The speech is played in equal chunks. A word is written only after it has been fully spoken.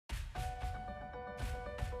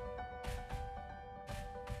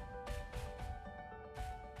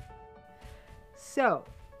So,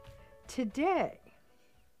 today,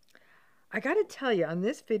 I gotta tell you, on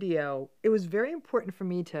this video, it was very important for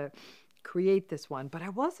me to create this one, but I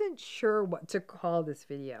wasn't sure what to call this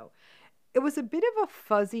video. It was a bit of a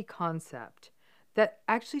fuzzy concept that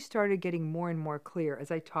actually started getting more and more clear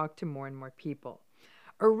as I talked to more and more people.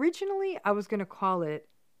 Originally, I was gonna call it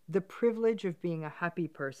The Privilege of Being a Happy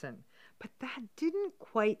Person, but that didn't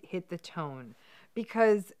quite hit the tone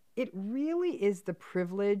because it really is the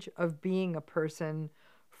privilege of being a person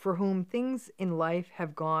for whom things in life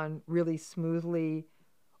have gone really smoothly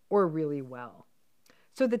or really well.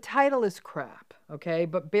 So the title is crap, okay?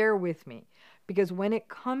 But bear with me, because when it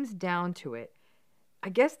comes down to it, I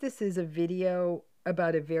guess this is a video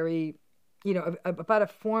about a very, about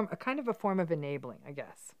a kind of a form of enabling, I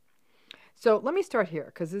guess. So let me start here,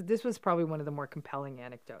 because this was probably one of the more compelling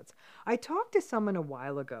anecdotes. I talked to someone a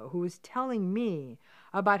while ago who was telling me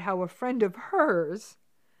about how a friend of hers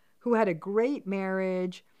who had a great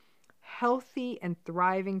marriage, healthy and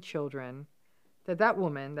thriving children, that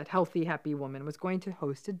woman, that healthy, happy woman, was going to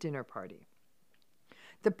host a dinner party.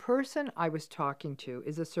 The person I was talking to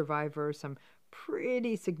is a survivor of some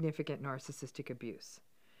pretty significant narcissistic abuse.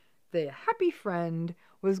 The happy friend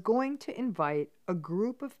was going to invite a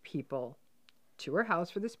group of people to her house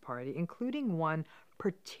for this party, including one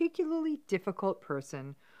particularly difficult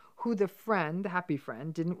person who the happy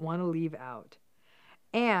friend, didn't want to leave out.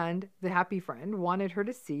 And the happy friend wanted her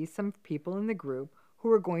to see some people in the group who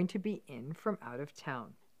were going to be in from out of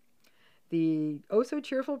town. The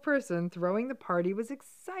oh-so-cheerful person throwing the party was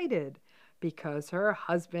excited because her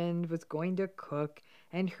husband was going to cook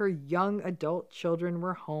and her young adult children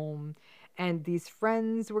were home and these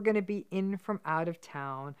friends were going to be in from out of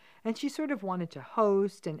town, and she sort of wanted to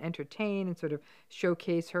host and entertain and sort of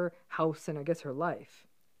showcase her house and I guess her life.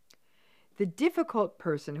 The difficult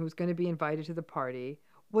person who was going to be invited to the party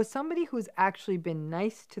was somebody who's actually been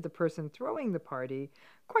nice to the person throwing the party,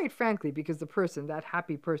 quite frankly, because the person, that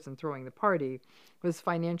happy person throwing the party, was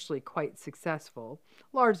financially quite successful,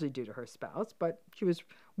 largely due to her spouse, but she was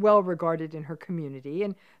well regarded in her community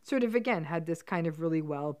and sort of, again, had this kind of really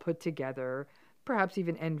well put together, perhaps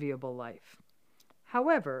even enviable life.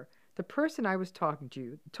 However, the person I was talking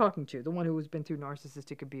to, the one who has been through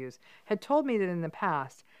narcissistic abuse, had told me that in the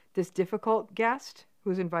past, this difficult guest who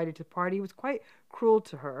was invited to the party was quite cruel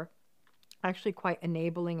to her, actually quite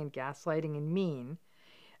enabling and gaslighting and mean,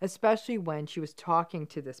 especially when she was talking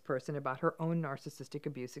to this person about her own narcissistic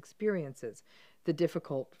abuse experiences. The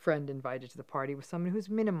difficult friend invited to the party was someone who's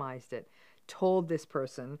minimized it, told this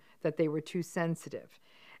person that they were too sensitive.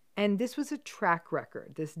 And this was a track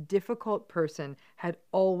record. This difficult person had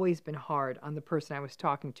always been hard on the person I was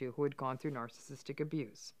talking to who had gone through narcissistic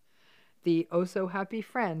abuse. The oh-so-happy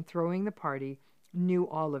friend throwing the party knew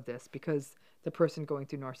all of this because the person going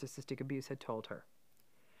through narcissistic abuse had told her.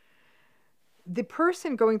 The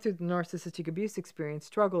person going through the narcissistic abuse experience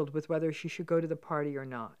struggled with whether she should go to the party or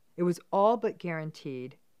not. It was all but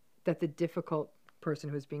guaranteed that the difficult person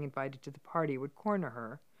who was being invited to the party would corner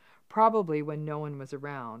her, probably when no one was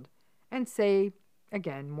around, and say,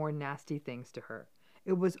 again, more nasty things to her.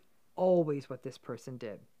 It was always what this person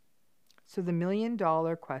did. So the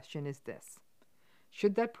million-dollar question is this.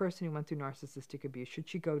 Should that person who went through narcissistic abuse, should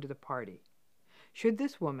she go to the party? Should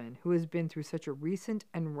this woman, who has been through such a recent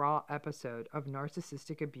and raw episode of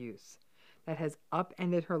narcissistic abuse that has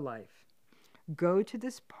upended her life, go to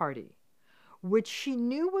this party, which she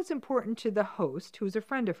knew was important to the host, who was a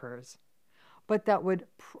friend of hers, but that would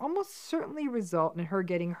almost certainly result in her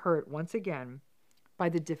getting hurt once again by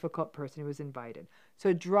the difficult person who was invited?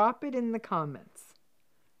 So drop it in the comments.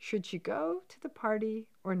 Should she go to the party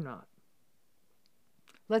or not?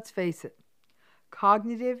 Let's face it,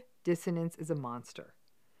 cognitive dissonance is a monster,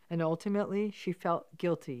 and ultimately she felt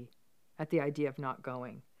guilty at the idea of not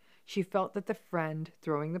going. She felt that the friend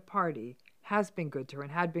throwing the party has been good to her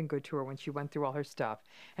and had been good to her when she went through all her stuff,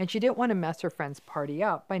 and she didn't want to mess her friend's party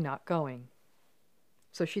up by not going.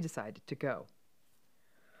 So she decided to go.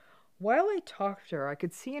 While I talked to her, I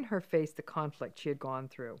could see in her face the conflict she had gone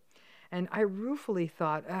through, and I ruefully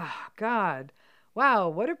thought, God, wow,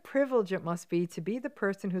 what a privilege it must be to be the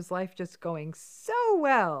person whose life just going so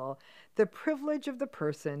well. The privilege of the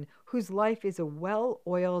person whose life is a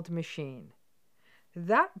well-oiled machine.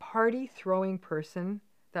 That party-throwing person,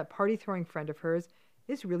 that party-throwing friend of hers,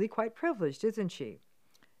 is really quite privileged, isn't she?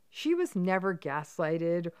 She was never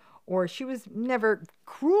gaslighted, or she was never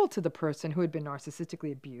cruel to the person who had been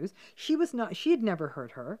narcissistically abused. She had never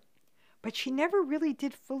hurt her. But she never really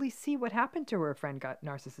did fully see what happened to her friend got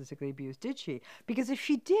narcissistically abused, did she? Because if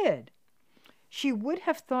she did, she would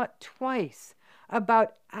have thought twice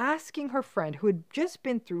about asking her friend who had just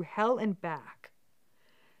been through hell and back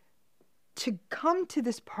to come to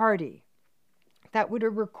this party that would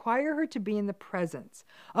require her to be in the presence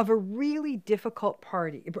of a really difficult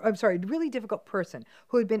really difficult person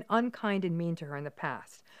who had been unkind and mean to her in the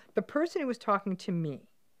past. The person who was talking to me,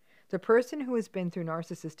 the person who has been through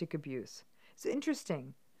narcissistic abuse. It's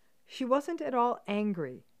interesting. She wasn't at all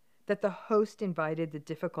angry that the host invited the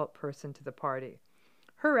difficult person to the party.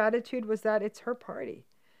 Her attitude was that it's her party.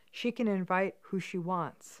 She can invite who she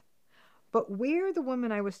wants. But where the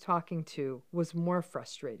woman I was talking to was more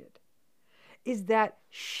frustrated is that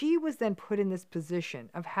she was then put in this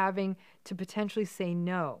position of having to potentially say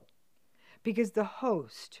no, because the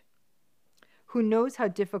host, who knows how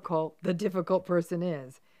difficult the difficult person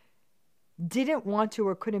is, didn't want to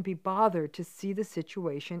or couldn't be bothered to see the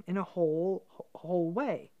situation in a whole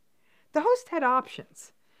way. The host had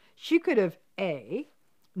options. She could have A,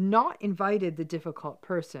 not invited the difficult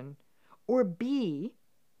person, or B,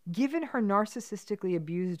 given her narcissistically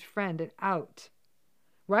abused friend an out.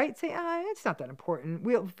 Right? Say, it's not that important.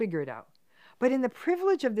 We'll figure it out. But in the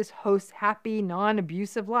privilege of this host's happy,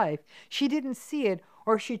 non-abusive life, she didn't see it,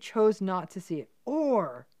 or she chose not to see it,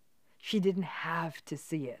 or she didn't have to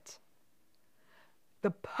see it.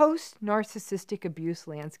 The post-narcissistic abuse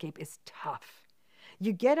landscape is tough.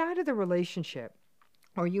 You get out of the relationship,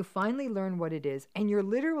 or you finally learn what it is, and you're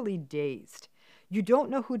literally dazed. You don't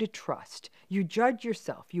know who to trust. You judge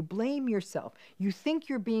yourself. You blame yourself. You think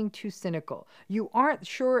you're being too cynical. You aren't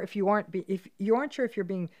sure if you're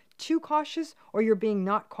being too cautious or you're being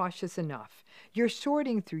not cautious enough. You're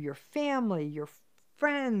sorting through your family, your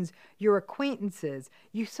friends, your acquaintances.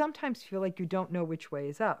 You sometimes feel like you don't know which way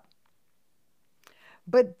is up.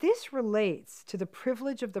 But this relates to the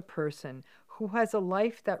privilege of the person who has a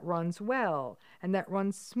life that runs well and that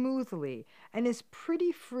runs smoothly and is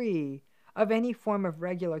pretty free of any form of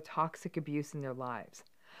regular toxic abuse in their lives.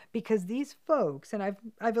 Because these folks, and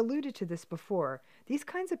I've alluded to this before, these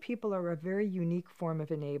kinds of people are a very unique form of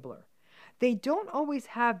enabler. They don't always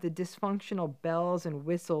have the dysfunctional bells and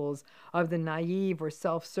whistles of the naive or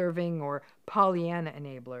self-serving or Pollyanna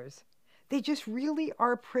enablers. They just really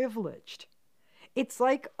are privileged. It's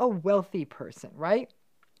like a wealthy person, right?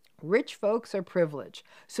 Rich folks are privileged,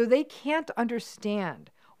 so they can't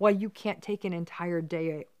understand why you can't take an entire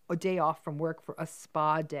day off from work for a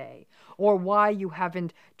spa day, or why you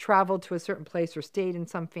haven't traveled to a certain place or stayed in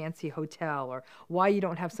some fancy hotel, or why you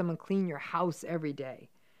don't have someone clean your house every day.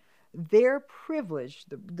 Their privilege,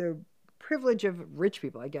 the privilege of rich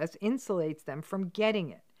people, I guess, insulates them from getting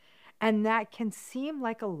it. And that can seem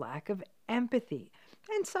like a lack of empathy.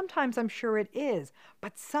 And sometimes I'm sure it is,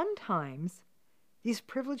 but sometimes these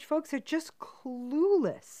privileged folks are just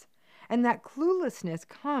clueless. And that cluelessness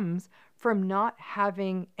comes from not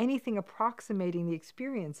having anything approximating the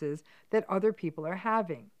experiences that other people are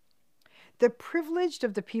having. The privileged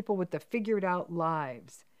of the people with the figured out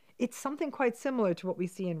lives, it's something quite similar to what we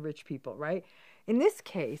see in rich people, right? In this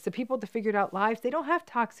case, the people with the figured out lives, they don't have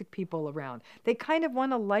toxic people around. They kind of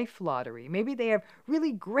won a life lottery. Maybe they have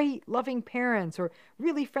really great, loving parents, or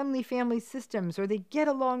really friendly family systems, or they get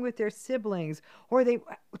along with their siblings, or they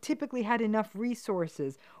typically had enough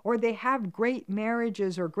resources, or they have great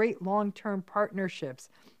marriages or great long-term partnerships.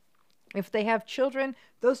 If they have children,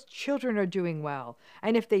 those children are doing well.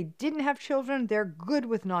 And if they didn't have children, they're good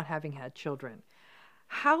with not having had children.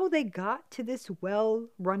 How they got to this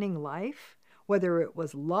well-running life, whether it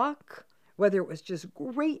was luck, whether it was just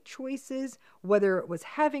great choices, whether it was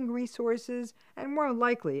having resources, and more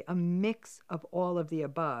likely a mix of all of the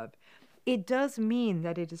above, it does mean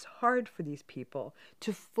that it is hard for these people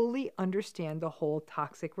to fully understand the whole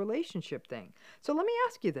toxic relationship thing. So let me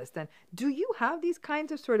ask you this then. Do you have these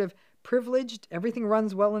kinds of sort of privileged, everything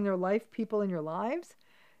runs well in their life, people in your lives?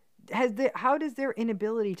 How does their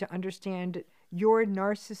inability to understand your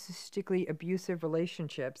narcissistically abusive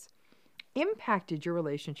relationships impacted your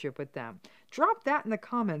relationship with them? Drop that in the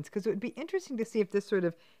comments, because it would be interesting to see if this sort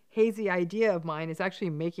of hazy idea of mine is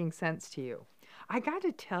actually making sense to you. I got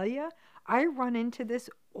to tell you, I run into this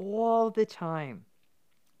all the time.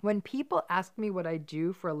 When people ask me what I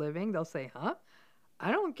do for a living, they'll say, huh?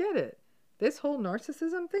 I don't get it. This whole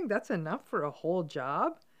narcissism thing, that's enough for a whole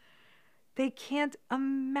job? They can't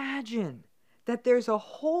imagine that there's a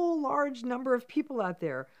whole large number of people out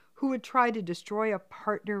there who would try to destroy a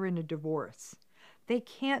partner in a divorce. They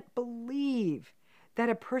can't believe that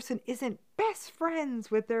a person isn't best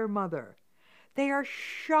friends with their mother. They are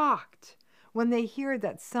shocked when they hear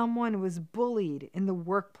that someone was bullied in the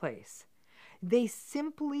workplace. They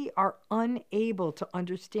simply are unable to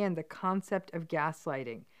understand the concept of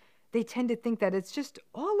gaslighting. They tend to think that it's just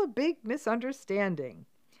all a big misunderstanding.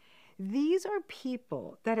 These are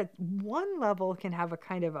people that at one level can have a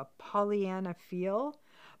kind of a Pollyanna feel,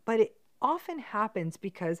 but it often happens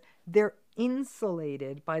because they're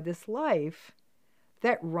insulated by this life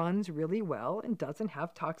that runs really well and doesn't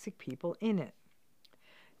have toxic people in it.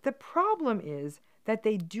 The problem is that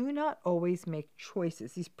they do not always make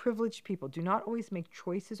choices. These privileged people do not always make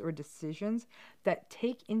choices or decisions that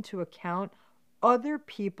take into account other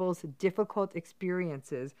people's difficult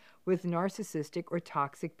experiences with narcissistic or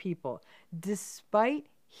toxic people, despite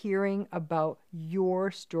hearing about your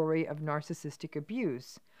story of narcissistic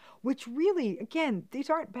abuse, which really, again, these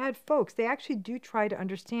aren't bad folks. They actually do try to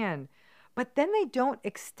understand, but then they don't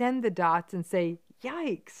extend the dots and say,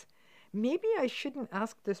 yikes, maybe I shouldn't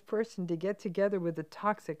ask this person to get together with a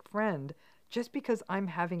toxic friend just because I'm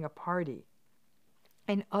having a party.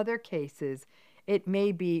 In other cases, it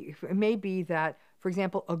may be that, for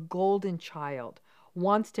example, a golden child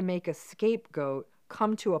wants to make a scapegoat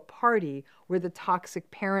come to a party where the toxic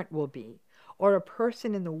parent will be, or a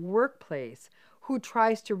person in the workplace who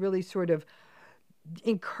tries to really sort of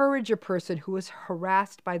encourage a person who is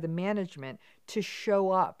harassed by the management to show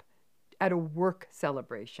up at a work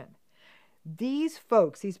celebration. These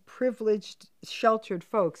folks, these privileged, sheltered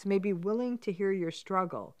folks, may be willing to hear your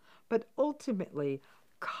struggle, but ultimately,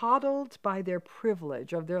 coddled by their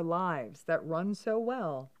privilege of their lives that run so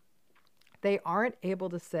well, they aren't able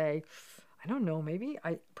to say, I don't know,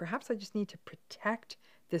 perhaps I just need to protect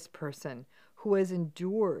this person who has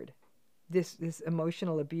endured this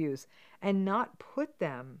emotional abuse and not put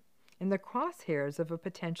them in the crosshairs of a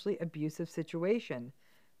potentially abusive situation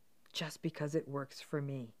just because it works for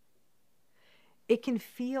me. It can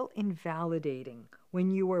feel invalidating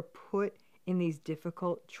when you are put in these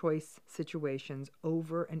difficult choice situations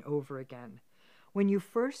over and over again. When you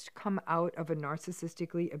first come out of a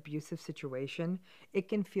narcissistically abusive situation, it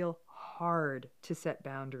can feel hard to set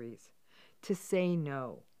boundaries, to say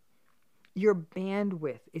no. Your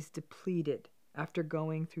bandwidth is depleted after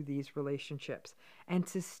going through these relationships, and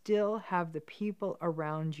to still have the people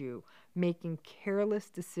around you making careless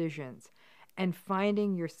decisions and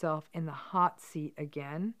finding yourself in the hot seat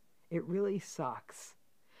again, it really sucks.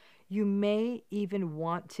 You may even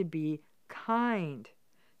want to be kind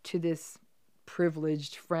to this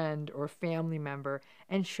privileged friend or family member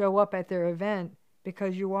and show up at their event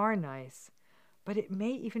because you are nice. But it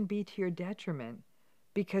may even be to your detriment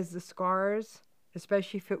because the scars,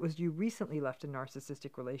 especially if it was you recently left a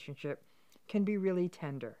narcissistic relationship, can be really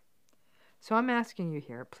tender. So I'm asking you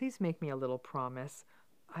here, please make me a little promise.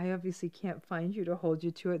 I obviously can't find you to hold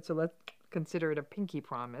you to it, so let's consider it a pinky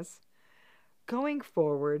promise. Going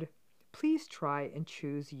forward, please try and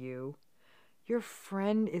choose you. Your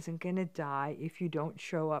friend isn't going to die if you don't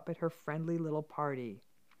show up at her friendly little party.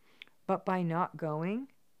 But by not going,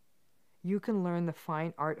 you can learn the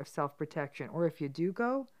fine art of self-protection. Or if you do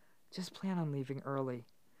go, just plan on leaving early.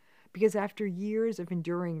 Because after years of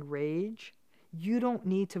enduring rage, you don't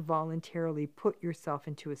need to voluntarily put yourself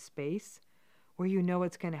into a space where you know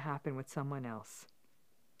it's going to happen with someone else.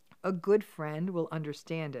 A good friend will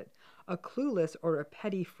understand it. A clueless or a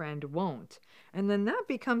petty friend won't. And then that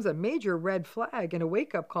becomes a major red flag and a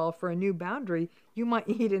wake-up call for a new boundary you might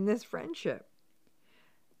need in this friendship.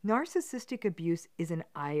 Narcissistic abuse is an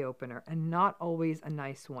eye-opener and not always a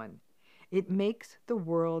nice one. It makes the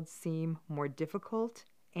world seem more difficult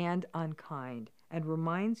and unkind and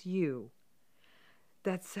reminds you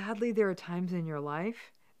that sadly there are times in your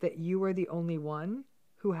life that you are the only one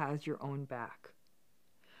who has your own back.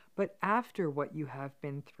 But after what you have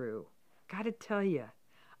been through, gotta tell you,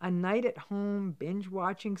 a night at home, binge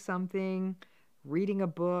watching something, reading a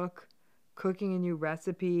book, cooking a new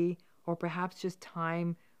recipe, or perhaps just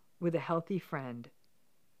time with a healthy friend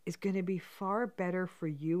is going to be far better for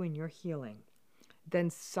you and your healing than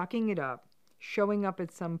sucking it up, showing up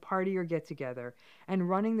at some party or get-together, and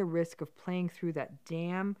running the risk of playing through that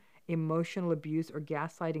damn emotional abuse or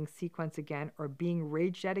gaslighting sequence again or being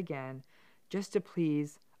raged at again just to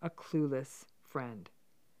please a clueless friend.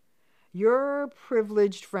 Your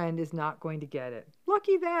privileged friend is not going to get it.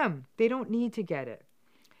 Lucky them. They don't need to get it.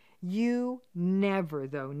 You never,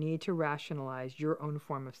 though, need to rationalize your own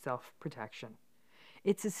form of self-protection.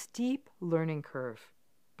 It's a steep learning curve,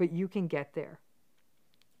 but you can get there.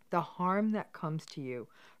 The harm that comes to you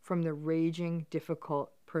from the raging,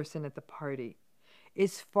 difficult person at the party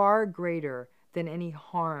is far greater than any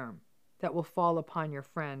harm that will fall upon your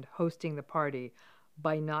friend hosting the party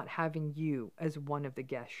by not having you as one of the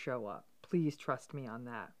guests show up. Please trust me on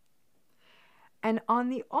that. And on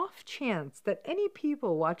the off chance that any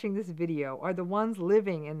people watching this video are the ones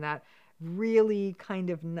living in that really kind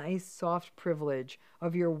of nice, soft privilege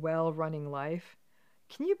of your well-running life,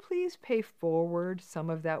 can you please pay forward some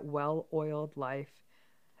of that well-oiled life?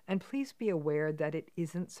 And please be aware that it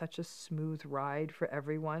isn't such a smooth ride for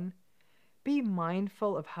everyone. Be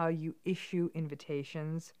mindful of how you issue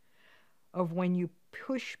invitations, of when you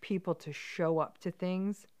push people to show up to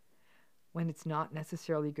things when it's not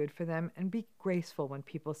necessarily good for them, and be graceful when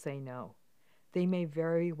people say no. They may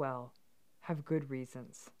very well have good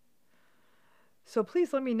reasons. So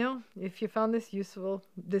please let me know if you found this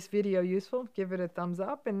video useful. Give it a thumbs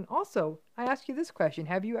up. And also, I ask you this question: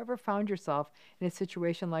 have you ever found yourself in a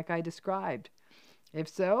situation like I described? If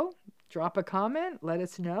so, drop a comment, let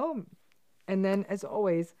us know. And then, as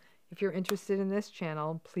always, if you're interested in this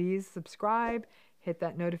channel, please subscribe, hit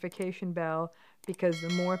that notification bell, because the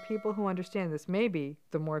more people who understand this, maybe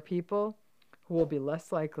the more people who will be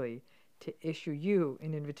less likely to issue you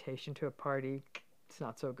an invitation to a party it's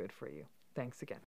not so good for you. Thanks again.